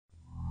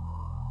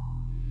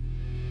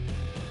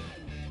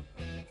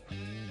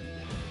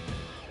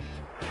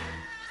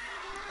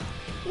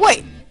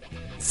Wait!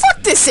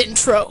 Fuck this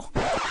intro!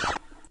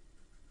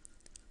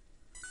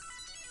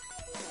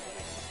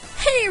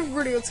 Hey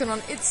everybody, what's going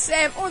on? It's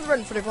Sam, or the Red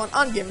and Footed One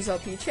on Gamers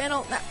LP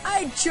channel. Now,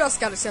 I just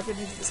got accepted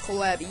into this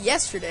collab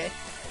yesterday,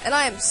 and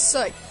I am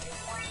psyched.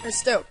 Or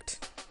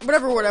stoked.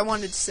 Whatever word I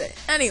wanted to say.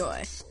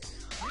 Anyway,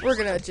 we're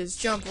gonna just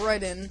jump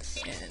right in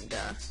and,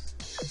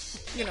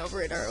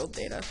 overrate our old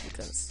data,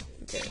 because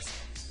who cares?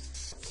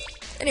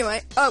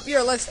 Anyway, we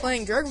are Let's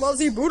Playing Dragon Ball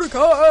Z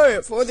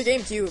Budokai for the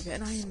GameCube,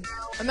 and I am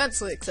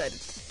immensely excited.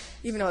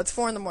 Even though it's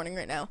 4 in the morning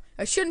right now.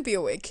 I shouldn't be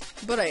awake,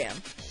 but I am.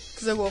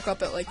 Because I woke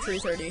up at like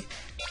 3:30.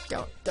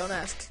 Don't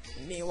ask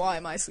me why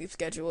my sleep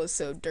schedule is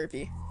so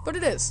derpy. But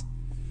it is.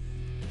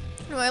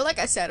 Anyway, like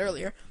I said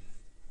earlier,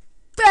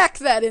 back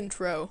that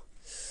intro.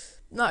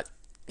 Not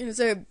gonna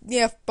say the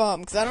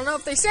F-bomb, because I don't know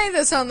if they say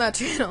this on that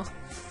channel.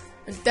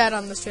 Or that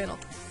on this channel.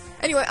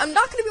 Anyway, I'm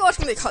not gonna be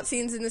watching the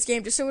cutscenes in this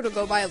game just so it'll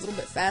go by a little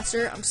bit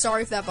faster. I'm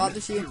sorry if that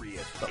bothers you.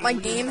 But my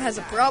game has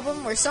a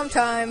problem where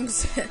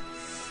sometimes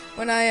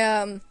when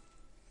I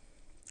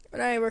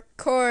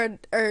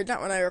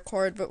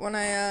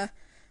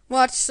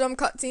watch some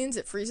cutscenes,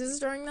 it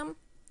freezes during them.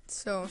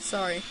 So,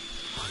 sorry.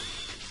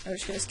 I'm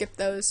just gonna skip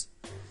those.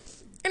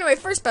 Anyway,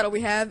 first battle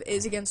we have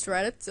is against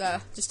Reddit.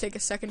 Just take a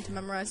second to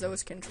memorize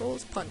those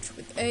controls. Punch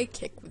with A,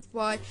 kick with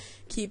Y,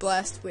 key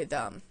blast with,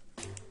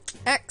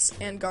 X,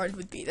 and guard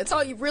with B. That's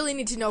all you really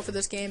need to know for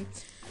this game.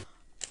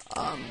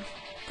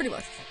 Pretty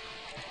much.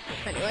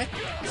 Anyway,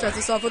 start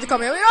this off with the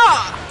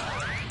Kamehameha!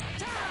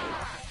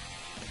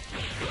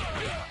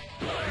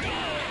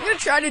 I'm gonna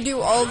try to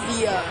do all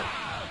the,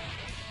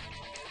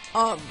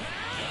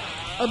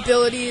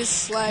 abilities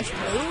slash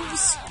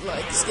moves,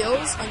 like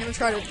skills. I'm gonna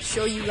try to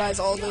show you guys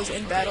all those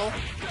in battle,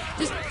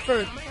 just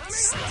for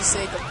the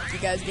sake of you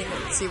guys being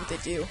able to see what they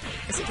do,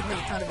 because it can be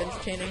kind of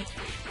entertaining.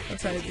 I'm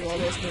trying to do all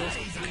those moves.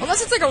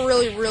 Unless it's like a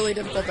really, really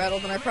difficult battle,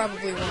 then I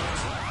probably won't.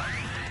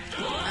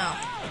 Ow.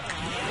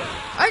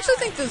 I actually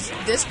think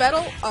this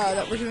battle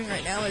that we're doing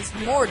right now is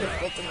more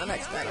difficult than the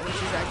next battle, which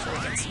is actually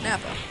against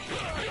Nappa.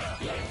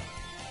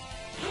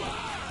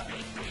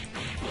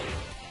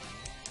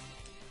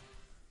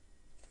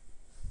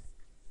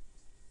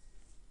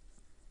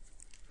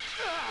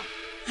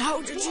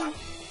 How did you?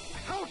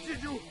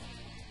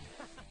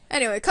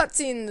 Anyway,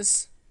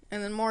 cutscenes,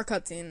 and then more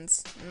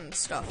cutscenes and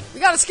stuff. We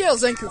got a skill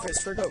Zenku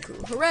Fist for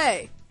Goku.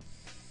 Hooray!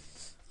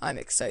 I'm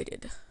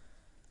excited.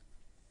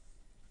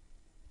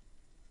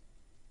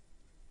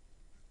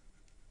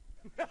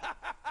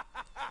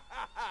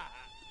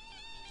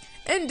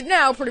 And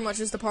now, pretty much,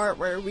 is the part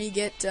where we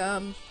get,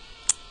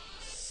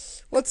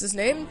 what's his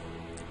name?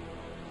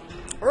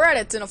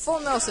 Reddit in a full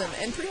Nelson,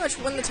 and pretty much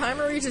when the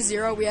timer reaches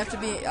 0, we have to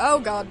be, oh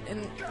god,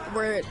 and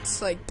where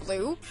it's like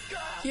blue,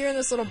 here in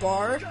this little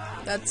bar,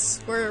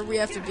 that's where we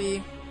have to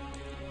be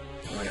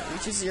when it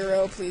reaches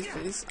 0, please,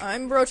 please.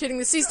 I'm rotating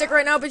the C stick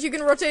right now, but you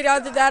can rotate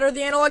either that or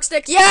the analog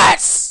stick.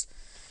 Yes!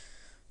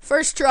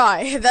 First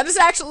try. That is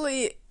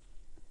actually,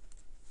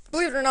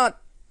 believe it or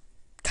not,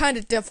 kind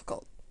of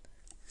difficult.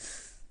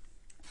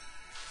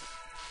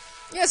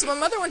 Yeah, so my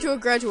mother went to a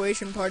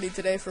graduation party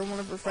today for one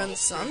of her friend's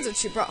sons, and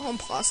she brought home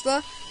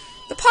pasta.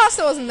 The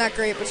pasta wasn't that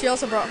great, but she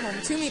also brought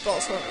home 2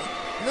 meatballs for me.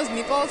 And those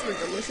meatballs were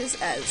delicious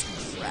as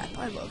crap.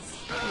 I love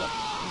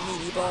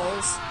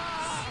meatballs.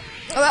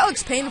 Oh, that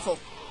looks painful.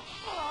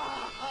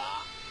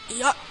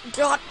 Yuck,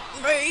 got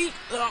me.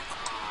 Ugh.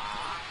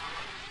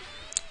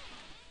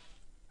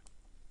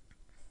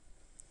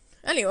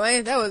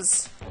 Anyway, that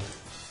was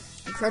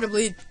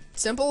incredibly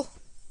simple.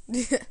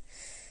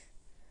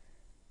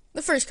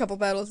 The first couple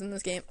battles in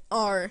this game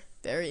are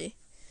very,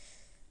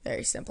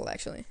 very simple,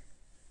 actually.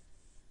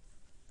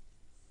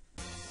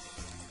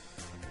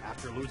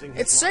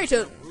 It's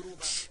Satan!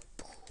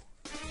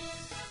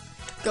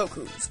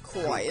 Goku's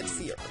Quiet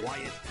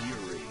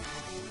Fury.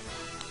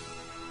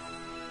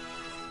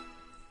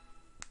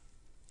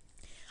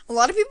 A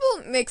lot of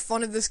people make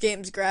fun of this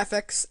game's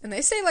graphics, and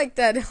they say like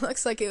that it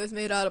looks like it was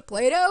made out of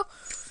Play-Doh.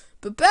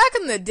 But back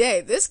in the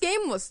day, this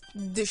game was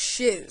the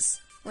shiz.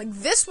 Like,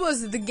 this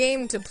was the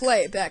game to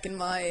play back in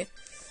back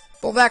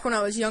when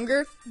I was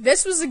younger.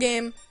 This was the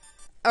game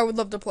I would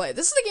love to play.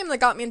 This is the game that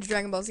got me into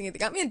Dragon Ball Z, that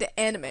got me into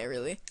anime,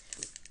 really.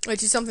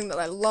 Which is something that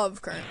I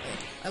love currently.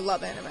 I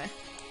love anime.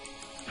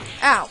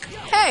 Ow!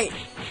 Hey!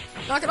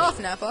 Knock it off,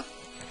 Nappa.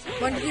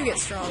 When did you get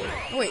strong?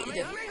 Oh, wait, you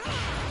didn't.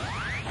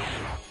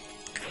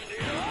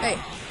 Hey.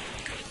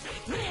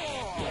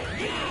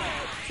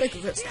 Thank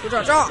you, Chris.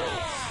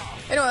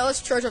 Anyway,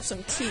 let's charge up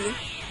some ki.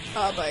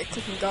 By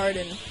clicking guard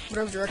in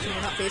whatever direction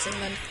you're not facing,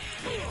 then,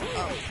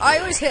 I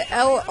always hit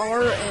L,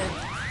 R, and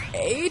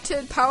A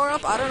to power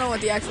up. I don't know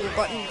what the actual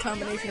button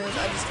combination is,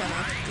 I just kinda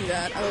do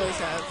that. I always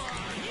have.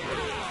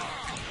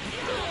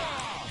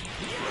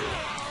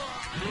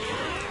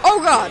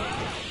 Oh god!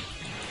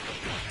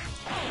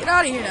 Get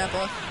out of here,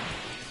 Nappa.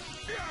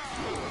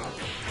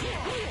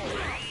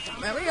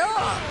 There we go!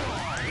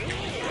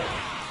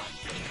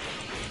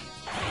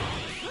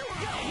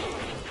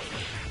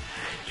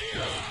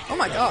 Oh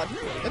my god,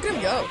 look at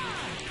him go.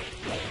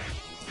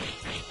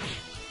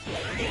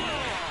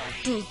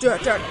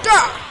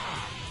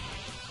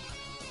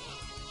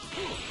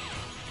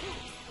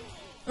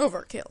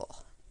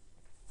 Overkill.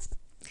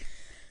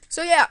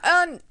 So yeah,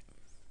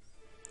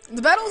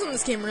 the battles in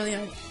this game really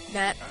aren't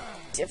that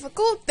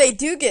difficult. They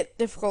do get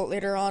difficult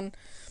later on. I'm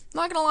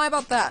not gonna lie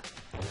about that.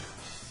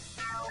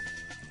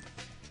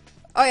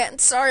 Oh yeah,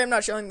 and sorry I'm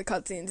not showing the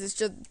cutscenes. It's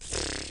just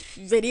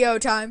video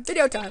time.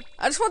 Video time.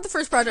 I just want the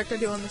first project I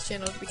do on this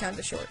channel to be kind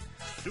of short.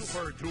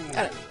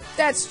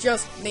 That's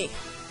just me.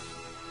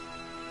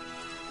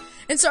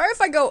 And sorry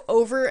if I go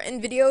over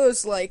in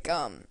videos, like,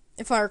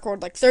 if I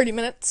record like 30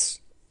 minutes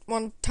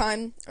one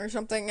time or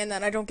something, and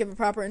then I don't give a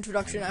proper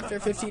introduction after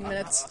 15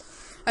 minutes.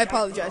 I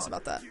apologize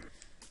about that.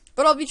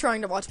 But I'll be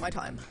trying to watch my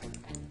time.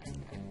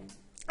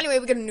 Anyway,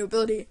 we get a new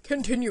ability,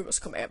 Continuous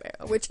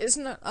Kamehameha, which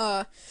isn't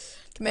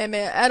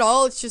Kamehameha at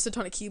all, it's just a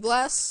ton of ki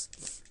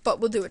blasts. But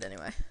we'll do it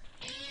anyway.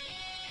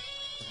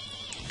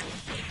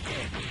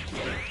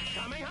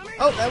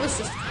 Oh, that was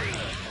just...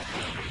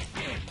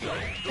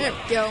 There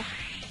we go.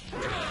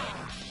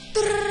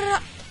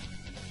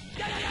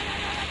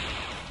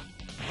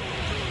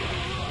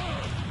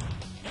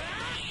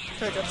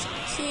 Charge up some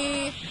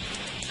ki.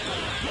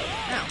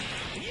 Ow.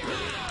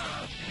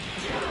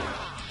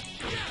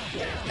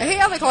 I hate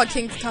how they call it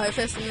King Kai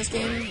Fist in this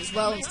game as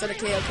well instead of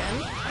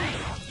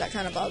Kaioken. That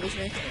kind of bothers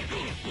me.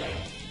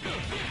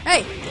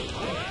 Hey!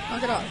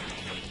 Knock it off.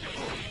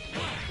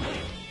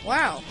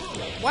 Wow.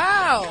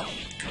 Wow!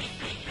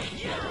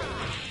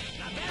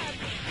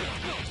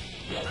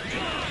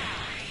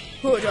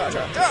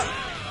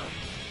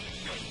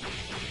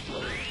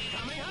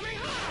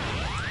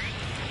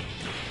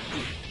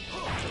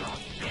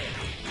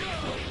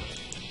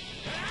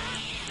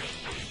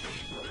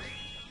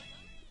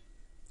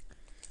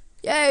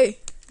 Yay!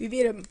 We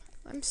beat him.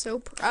 I'm so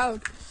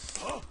proud.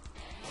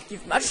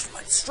 You've matched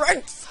my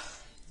strength!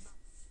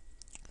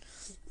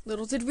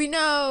 Little did we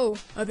know!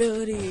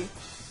 Ability.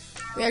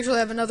 We actually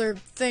have another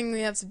thing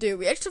we have to do.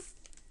 We have to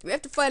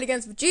fight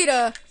against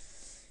Vegeta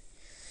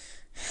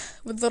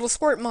with little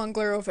squirt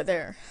mongler over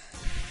there.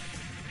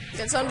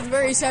 That sounded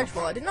very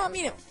sexual. I did not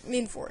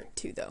mean for it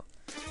to, though.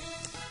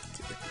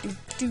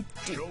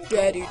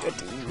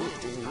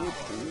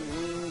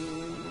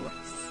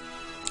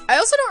 I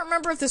also don't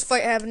remember if this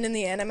fight happened in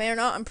the anime or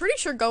not. I'm pretty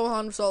sure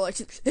Gohan saw like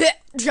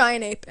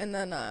giant ape and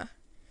then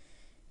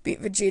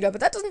beat Vegeta,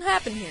 but that doesn't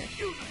happen here.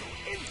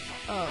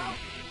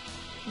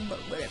 But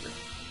whatever.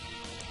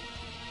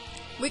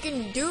 We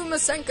can do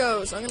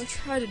Masenko, so I'm gonna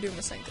try to do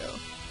Masenko.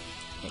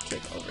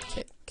 Kick,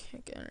 overkick,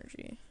 kick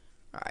energy.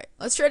 Alright,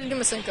 let's try to do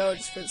Masenko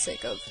just for the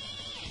sake of.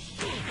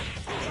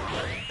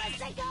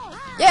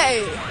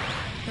 Yay!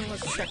 And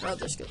let's check our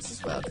other skills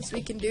as well, because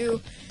we can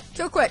do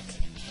Kill Quick.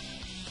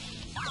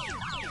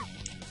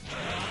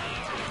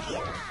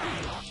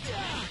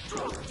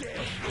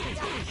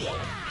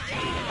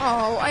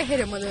 Oh, I hit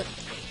him with it.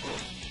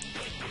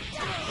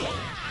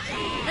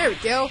 There we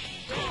go.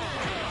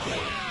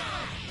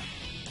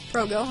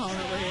 Pro Gohan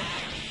over here.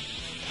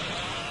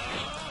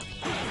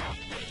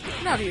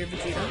 Get out of here,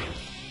 Vegeta.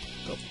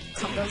 Go,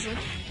 come, Guzzler.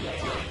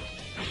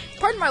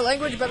 Pardon my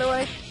language, by the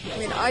way. I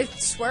mean, I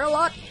swear a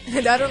lot,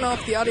 and I don't know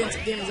if the audience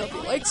of Gamers LP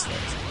likes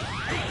swears.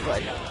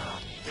 But,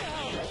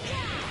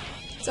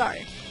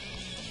 sorry.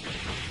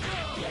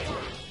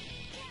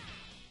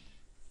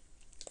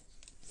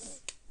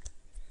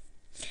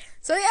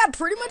 So yeah,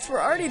 pretty much we're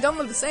already done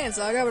with the Saiyan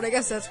Saga, but I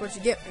guess that's what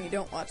you get when you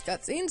don't watch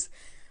cutscenes.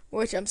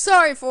 Which I'm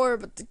sorry for,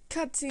 but the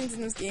cutscenes in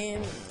this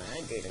game,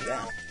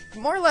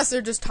 more or less they're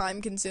just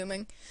time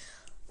consuming.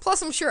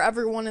 Plus I'm sure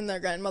everyone and their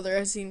grandmother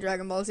has seen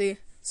Dragon Ball Z,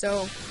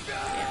 so,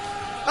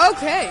 yeah.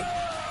 Okay!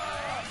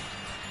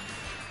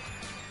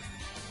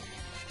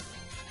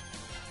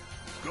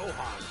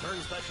 Gohan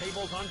turns the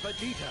tables on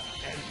Vegeta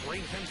and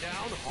brings him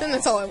down. Then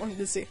that's all I wanted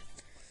to see.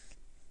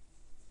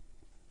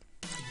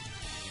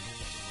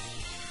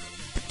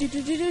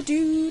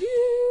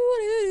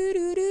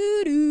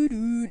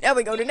 Now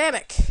we go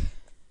dynamic.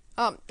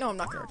 No, I'm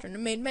not gonna return to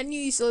the main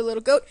menu, you silly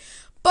little goat.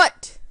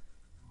 But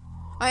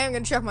I am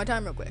gonna check my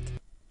time real quick.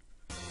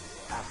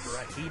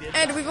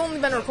 And we've only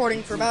been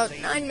recording for about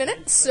 9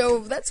 minutes, so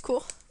that's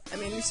cool. I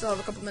mean, we still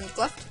have a couple minutes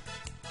left.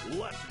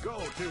 Let's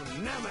go to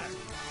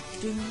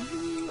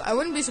Namek. I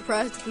wouldn't be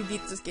surprised if we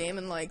beat this game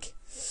in like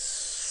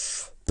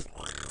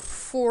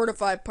 4 to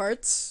 5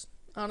 parts,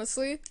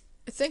 honestly.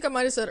 I think I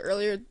might have said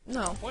earlier,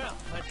 no. Well,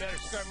 I better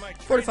start my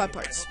 45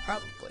 parts,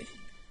 probably.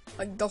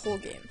 Like, the whole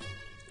game.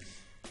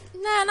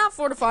 Nah, not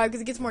 4 to 5,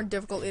 because it gets more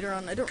difficult later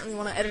on. I don't really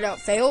want to edit out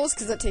fails,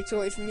 because that takes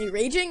away from me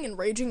raging, and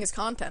raging is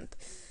content.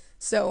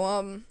 So,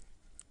 I'm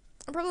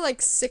probably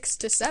like 6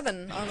 to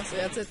 7, honestly,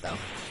 that's it, though.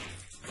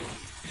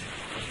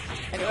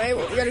 Anyway,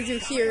 what we gotta do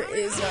here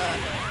is,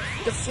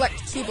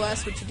 deflect Ki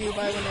Blast, which you do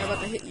by when they're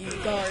about to hit you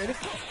guard.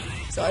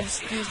 So I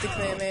just used the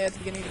Kamehameha at the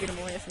beginning to get him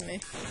away from me.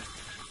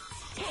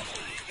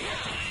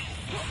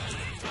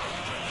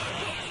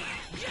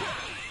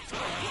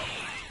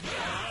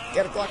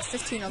 Gotta block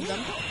 15 of them.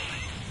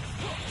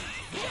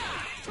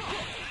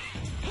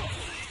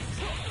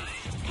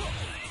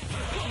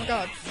 Oh my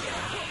god.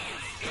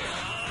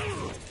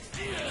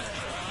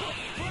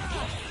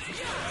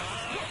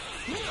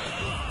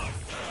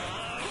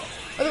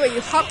 Anyway,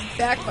 you hop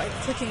back by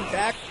clicking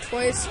back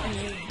twice, and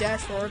you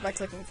dash forward by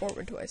clicking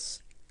forward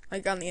twice.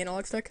 Like on the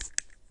analog stick.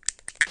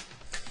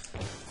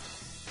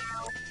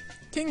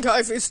 King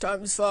Kai Fist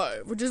times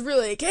 5, which is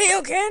really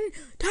Kaioken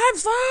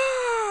times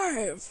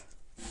 5!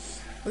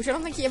 Which I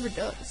don't think he ever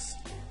does.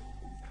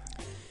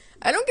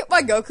 I don't get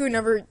why Goku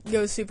never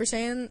goes Super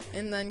Saiyan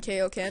and then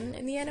Kaioken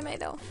in the anime,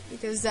 though.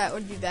 Because that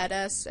would be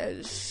badass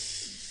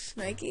as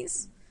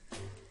Nikes.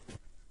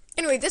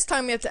 Anyway, this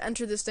time we have to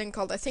enter this thing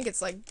called, I think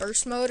it's like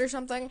Burst Mode or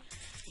something.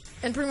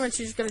 And pretty much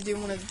you just gotta do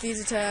one of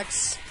these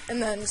attacks, and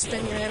then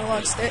spin your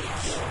analog stick,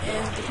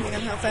 and depending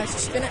on how fast you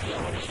spin it,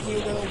 you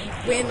will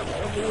win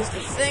or lose the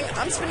thing.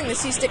 I'm spinning the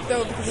C stick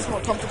though, because it's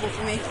more comfortable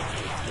for me.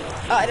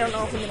 I don't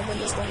know if I'm gonna win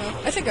this one though.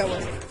 I think I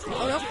will.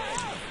 Oh no.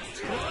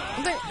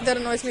 One thing that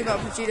annoys me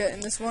about Vegeta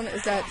in this one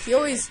is that he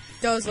always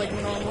does like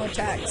normal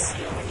attacks,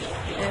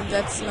 and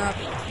that's not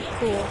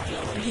cool.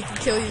 And he can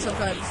kill you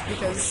sometimes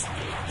because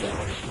the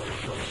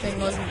thing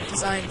wasn't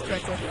designed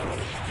correctly.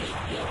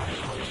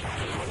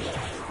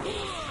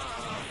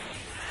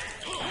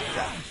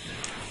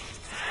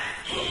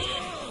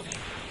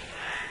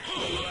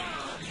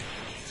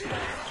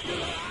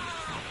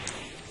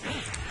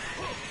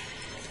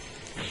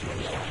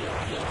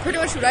 Pretty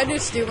much what I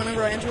just do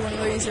whenever I enter one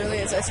of these early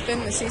is I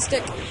spin the C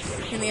stick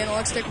and the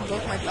analog stick with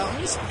both my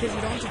thumbs, because you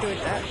don't have to do it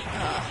that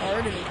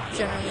hard, and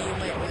generally you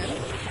might win.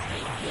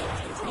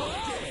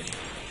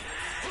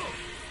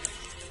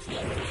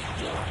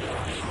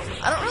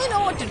 I don't really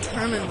know what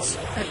determines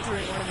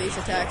entering one of these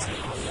attacks,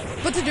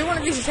 but to do one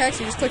of these attacks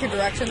you just click a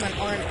direction, then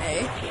R and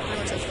A. Pretty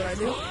much that's what I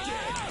do.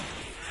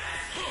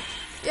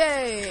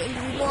 Yay! And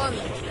we won!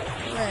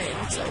 Right,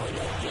 I'm excited.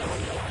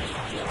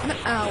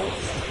 Ow.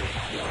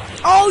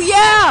 Oh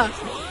yeah!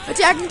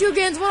 Attacking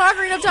Toucans, one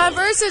Ocarina of Time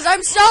versus.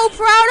 I'm so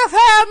proud of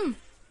him!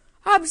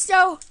 I'm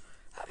so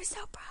proud of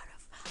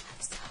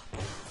him.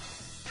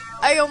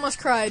 I almost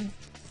cried.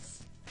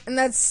 And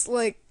that's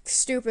like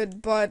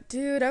stupid, but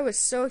dude, I was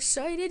so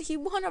excited. He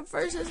won a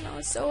versus and I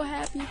was so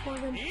happy for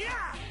him.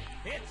 Yeah,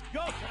 it's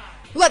go time.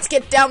 Let's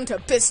get down to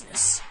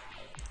business.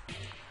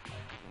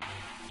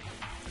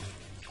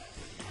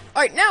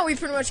 Alright, now we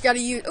pretty much gotta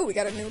use, oh, we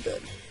got a new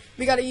bid.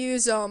 We gotta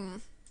use,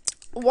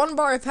 1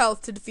 bar of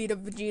health to defeat a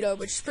Vegeta,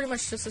 which is pretty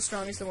much just as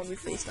strong as the one we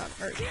faced on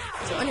Earth.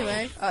 So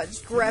anyway,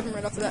 just grab him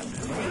right off of that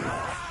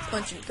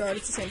punch and guard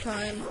at the same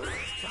time.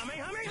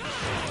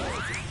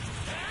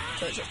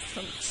 Charge up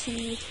from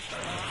Chi.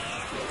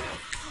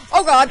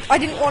 Oh god, I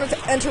didn't want to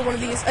enter one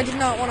of these. I did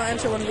not want to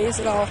enter one of these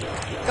at all.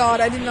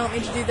 God, I did not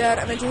mean to do that.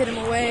 I meant to hit him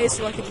away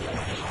so I could...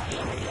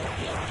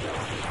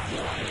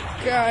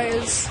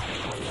 Guys...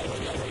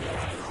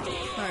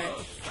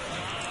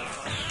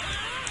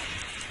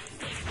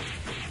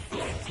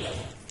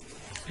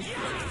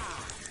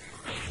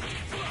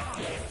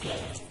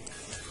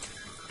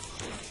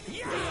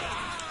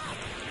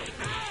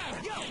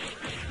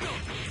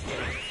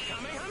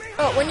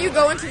 Oh, when you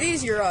go into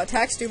these, your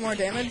attacks do more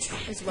damage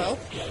as well.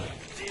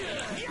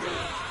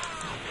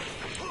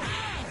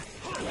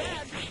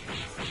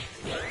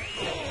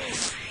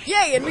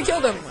 Yay, and we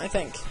killed him, I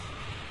think.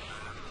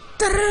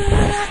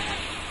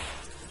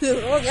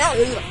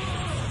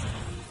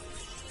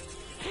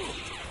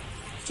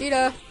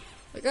 Cheetah,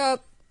 wake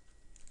up.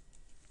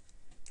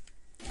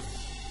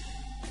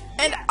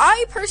 And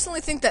I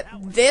personally think that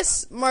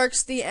this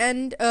marks the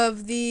end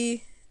of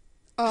the,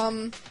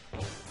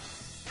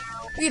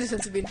 Vegeta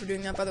Sense of Being for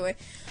doing that, by the way.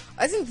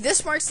 I think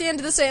this marks the end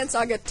of the Saiyan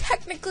Saga,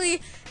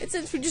 technically, and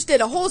since we just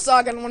did a whole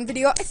saga in one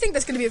video, I think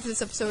that's going to be it for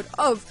this episode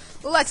of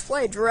Let's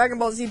Play Dragon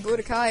Ball Z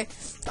Budokai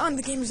on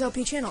the Gamers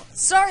LP channel.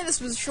 Sorry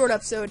this was a short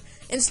episode,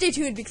 and stay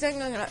tuned, because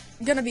I'm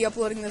gonna be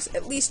uploading this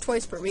at least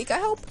twice per week, I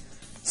hope.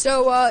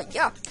 So,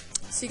 yeah,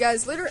 see you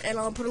guys later, and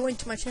I'll put a link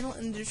to my channel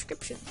in the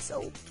description.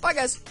 So, bye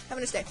guys, have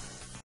a nice day.